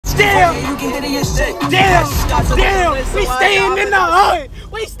shittiest shit. Damn, we staying in the hood.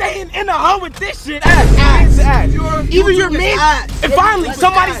 We staying in the hood with this shit. Ass. Either you're me, and finally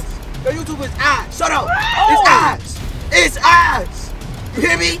somebody's. Your YouTube is ass. Shut up. It's ass. It's ass. You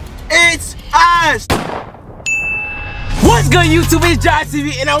hear me? It's ass. What's good, YouTube? It's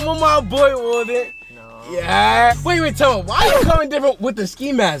JaTv, and I'm with my boy Warden. No. Yeah. Wait, tell me, why you coming different with the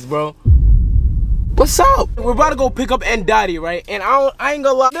ski mask, bro? What's up? We're about to go pick up Ndadi, right? And I ain't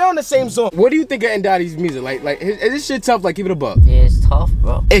gonna lie, they're on the same song. What do you think of Ndadi's music? Like, is this shit tough? Like, keep it a buck. Yeah, it's tough,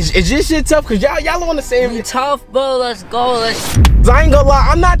 bro. Is this shit tough? Cause y'all on the same. It's tough, bro. Let's go. I ain't gonna lie,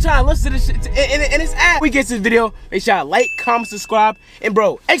 I'm not trying to listen to this shit. And it's ass. We get to this video, make sure you like, comment, subscribe, and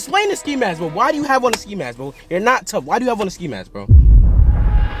bro, explain the ski mask, bro. Why do you have on a ski mask, bro? You're not tough. Why do you have on a ski mask, bro?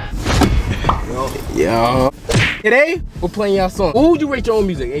 Yo. Today, we're playing y'all song. Who would you rate your own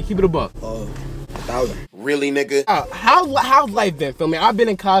music? Hey, keep it a buck. 1,000. Really, nigga? How's life been, feel me? I've been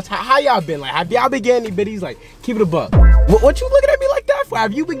in college. How y'all been? Like, have y'all been getting any biddies? Like, keep it a buck. What you looking at me like that for?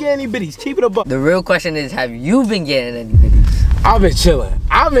 Have you been getting any biddies? Keep it a buck. The real question is, have you been getting any biddies? I've been chilling.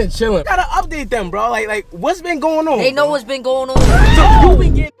 Gotta update them, bro. Like, what's been going on? They know what's been going on. So you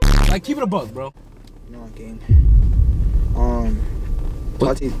been getting, like, keep it a buck, bro. No, gang.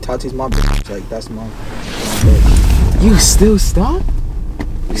 Tati's my bitch. Like, that's my bitch. You still stuck?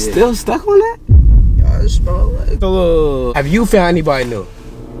 You still stuck on that? Yes, bro. Like, So, have you found anybody new?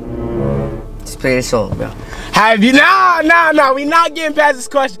 Just play the song, bro. Have you? Nah. We not getting past this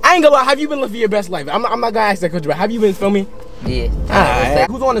question. I ain't gonna lie. Have you been living your best life? I'm not gonna ask that question, but have you been filming? Yeah. Alright.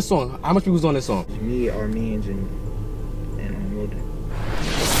 Who's on this song? How much people's on this song? me, Armenians, and Wilden.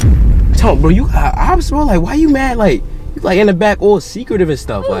 Tell me, bro. You I bro. Like, why you mad? Like, you like in the back, all secretive and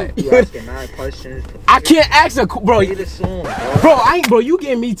stuff. Like, You asking 9 questions. I can't ask a bro. Play the song, Bro, you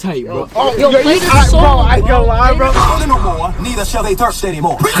getting me tight, bro. Yo, play the song, bro. I ain't gonna lie, bro. No more, neither shall they thirst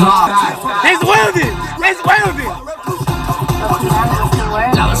anymore. It's Wilden.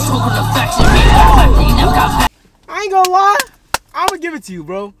 I ain't gonna lie. I'm gonna give it to you,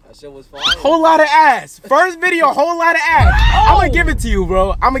 bro. That shit was fire. Whole lot of ass. First video, whole lot of ass. I'm gonna give it to you,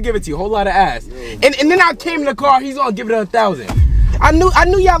 bro. Whole lot of ass. And then I came in the car. He's gonna give it 1,000. I knew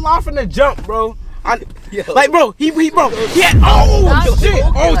y'all lied from the jump, bro. Like, bro, he had, oh shit.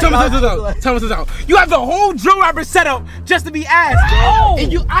 Oh, tell me this out. You have the whole drill rapper setup just to be ass, bro.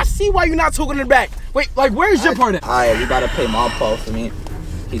 And I see why you're not talking in the back. Wait, like, where's your part at? Alright, you gotta pay my part for me.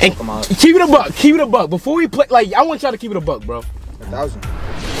 He's talking about keep it a buck. Before we play, like, I want y'all to keep it a buck, bro. 1,000.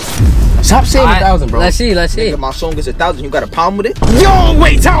 Stop saying 1,000, bro. Let's see. If my song is 1,000, you got a problem with it? Yo,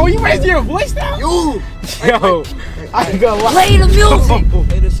 wait, Tom, you raising your voice now? Yo, I ain't gonna lie. Play the music.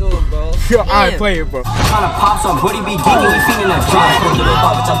 Play the song, bro. Yo, alright, play it, bro. Tryna pop some booty, be geeky, we feeling that drive. Go to the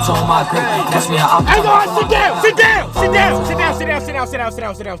bar, bitch, I'm throwing my grip. That's me, I'm Hey, no, sit down.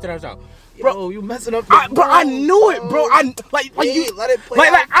 Bro, you messing up. Bro, I knew it, bro. Let it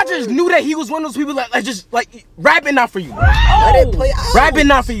play. Like, I just knew that he was one of those people that just rapping not for you, bro. Let it play out. Rapping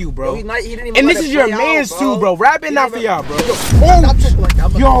not for you, bro. He didn't even and let this it is your play man's out, too, bro. Rapping not for y'all, bro. Stop talking like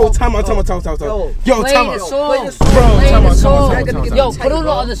that. Yo, time out. Yo, time out. Yo, put on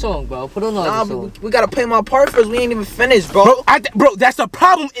the other song, bro. Put on the other song. We gotta play my part first. We ain't even finished, bro. Bro, that's the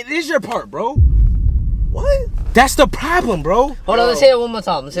problem. It is your part, bro. What? That's the problem, bro. Hold on, let's say it one more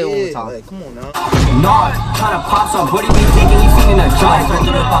time. Like, come on now. Nah, tryna pop some booty, be geeky, we feeling that drive. Go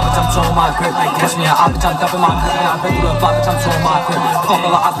to the bar, bitch, I'm throwing my grip. That's me, I'm dumping my grip. And I've been through the bar, bitch, I'm throwing my grip. Fuck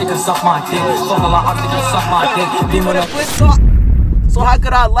a lot, I think I suck my dick. Suck my dick. Be with a So how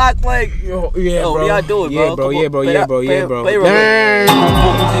could I lack like? Yo, what y'all doing, bro? Yeah, bro.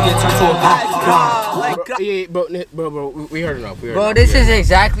 We heard enough. Bro, this is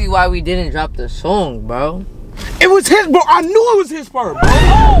exactly why we didn't drop the song, bro. It was his, bro. I knew it was his part, bro.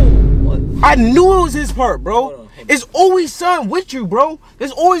 I knew it was his part, bro. It's always something with you, bro.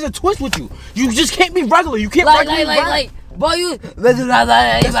 There's always a twist with you. You just can't be regular. You can't bro, you. Bro, he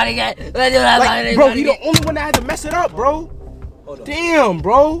the only one that had to mess it up, bro. Damn,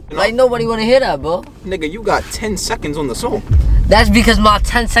 bro. Like, nobody wanna hear that, bro. Nigga, you got 10 seconds on the song. That's because my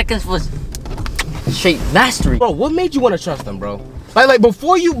 10 seconds was straight mastery. Bro, what made you want to trust him, bro? Like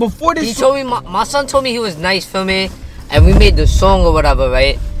before this. He told me, my son told me he was nice for me, and we made the song or whatever,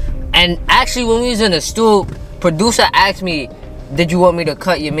 right? And actually, when we was in the studio, producer asked me, "Did you want me to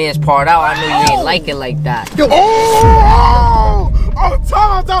cut your man's part out? I know you ain't like it like that." Tom.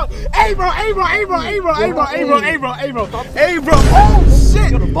 Hey, bro. Oh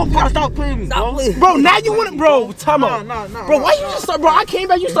shit. Stop playing me, bro. Bro, now you want it, bro. Time out. Bro, why you just start, bro? I came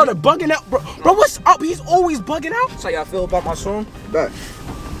back, you started bugging out, bro. Bro, what's up? He's always bugging out. So y'all feel about my song? Bet.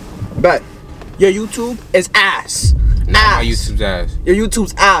 Your YouTube is ass. My YouTube's ass. Your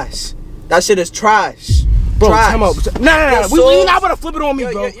YouTube's ass. That shit is trash. Bro, trash. come on. No. We not gonna flip it on me,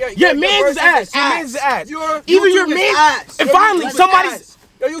 bro. Your man's is ass. Your man's is ass. Even your man's. And finally, somebody's.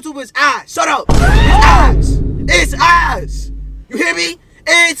 Your YouTube is ass. Shut up. It's ass. It's ass. You hear me?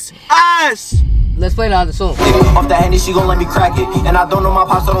 It's ass. Let's play the other song. Off the handy, she gon' let me crack it. And I don't know my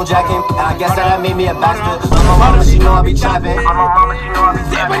pops, so don't jack him. And I guess that made me a bastard. But my mama, she know I be trapping.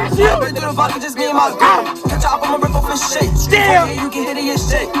 Through the vodka, just me and my girl. Catch up on my rip off his shit. Damn. You can hit it, your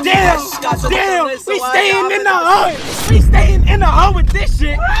shit. Damn. We staying in the hood. We staying in the hood with this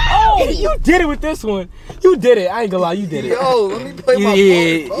shit. Oh, you did it with this one. You did it. I ain't gonna lie, you did it. Yo, let me play my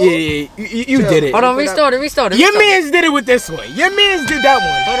You did it. Hold on, restart it. Your mans did it with this one. Your mans did that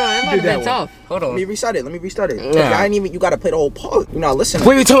one. Hold on, it might have been tough. Hold on. Let me restart it. Yeah. I ain't even. You gotta play the whole part. You're not listening.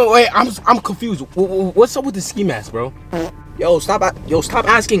 Wait. I'm confused. What's up with the ski mask, bro? Yo, stop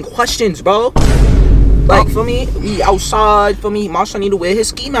asking questions, bro. Like, for me, we outside. For me, Marsha need to wear his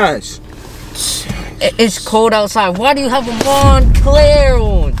ski mask. It's cold outside. Why do you have a Montclair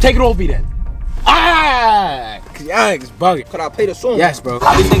on? Take it off me then. It's bugging. Could I play the song? Yes, bro.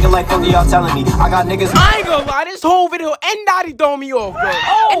 I be thinking like, fuck y'all telling me. I got niggas. I ain't gonna lie, this whole video, N-Dotty throwing me off, bro.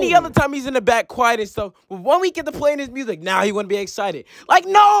 Any other time he's in the back quiet and stuff, but when we get to playing his music, now he wanna be excited. Like,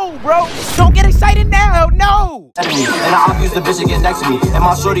 no, bro. Don't get excited now, no. And I abuse the bitch that get next to me. And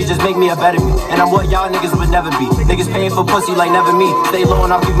my shorty just make me a better me. And I'm what y'all niggas would never be. Niggas paying for pussy like never me. Stay low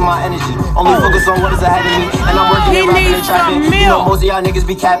and I'm keeping my energy. Only focus on what is ahead of me. And I'm working and rapping and trapping. You know most of y'all niggas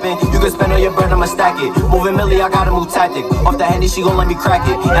be capping. You can spend all your bread, I'ma stack it. Moving Millie, I gotta move tactic. Off the handy, she gon' let me crack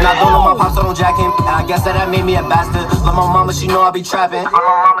it. And I don't know my pops, so don't jack him. And I guess that made me a bastard. But my mama, she know I be trapping.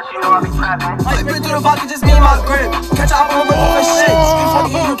 Like, been through the vodka, just me and my grip. Catch up on my rip shit.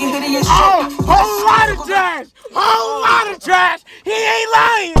 You can hit it, your shit. Whole lot of trash. He ain't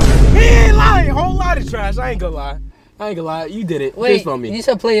lying. Whole lot of trash. I ain't gonna lie. You did it. Wait, Fist for me. you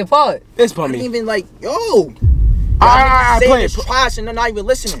said play your part. Fist for I didn't me. even like, yo. I play it. Trash and they're not even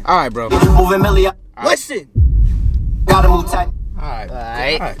listening. All right, bro. Moving Millie, Listen. gotta move tactic. Alright.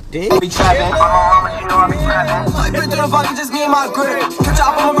 I be trapping. Like, been through the vodka, just me and my grip. Catch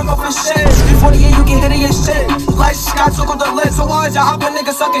up on my rip off his shit. 348, you can hit it, your shit. Like, Scott took on the lid, so why is y'all hopping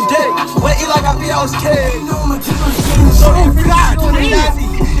nigga sucking dick? When he like I be I was kid.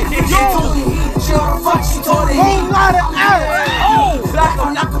 Whole lot of ass. Black,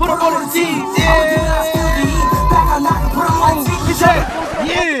 I'm not gonna put up on the teeth. Yeah.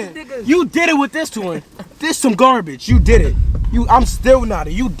 You did it with this one. This some garbage. You did it. I'm still not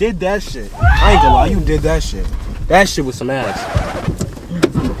it. You did that shit. I ain't gonna lie. You did that shit. That shit was some ass.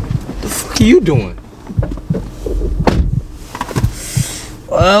 The fuck are you doing?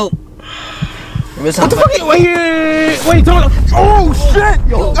 Well, what the fuck? Wait, oh shit!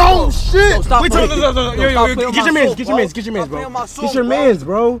 Oh shit! Wait, get your mans, bro. Get your mans,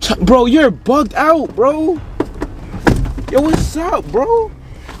 bro. Bro, you're bugged out, bro. Yo, what's up, bro?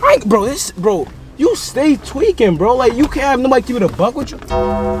 Bro, you stay tweaking, bro. Like, you can't have nobody keep it a buck with you.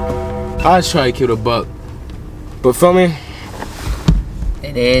 I try to keep it a buck, but feel me?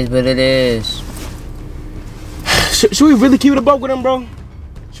 it is what it is. Should we really keep it a buck with him, bro?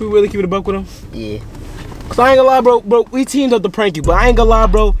 Should we really keep it a buck with him? Yeah. Cause I ain't gonna lie, bro. We teamed up to prank you, but I ain't gonna lie,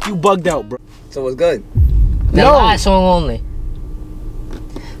 bro. You bugged out, bro. So it's good. The last song only.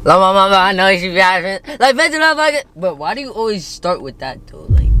 Love my mama, I know she be having like bitch it up like it. But why do you always start with that though?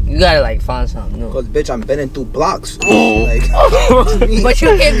 Like, you gotta like find something new. Cause bitch, I'm bending through blocks. Like, but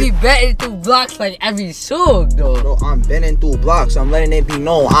you can't be betting through blocks like every song though. bro, I'm bending through blocks. I'm letting it be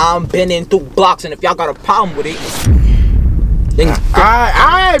known. I'm bending through blocks, and if y'all got a problem with it, then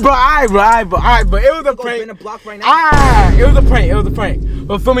alright, but it was a prank. Bend a block right now. It was a prank.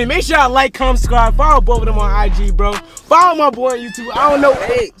 But for me, make sure y'all like, comment, subscribe, follow both of them on IG, bro. Follow my boy on YouTube. I don't know.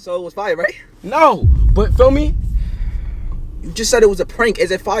 Hey, so it was fire, right? No, but feel me? You just said it was a prank.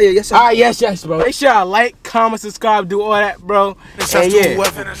 Is it fire? Yes, sir. Yes, bro. Make sure y'all like, comment, subscribe, do all that, bro. And yeah, we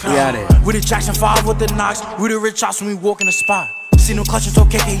out there. We the Jackson 5 with the knocks. We the rich house when we walk in the spot. See no clutches,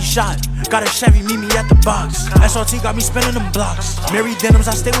 okay, he shot. Got a Chevy, meet me at the box. SRT got me spinning them blocks. Mary Denims,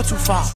 I stay with 2-5.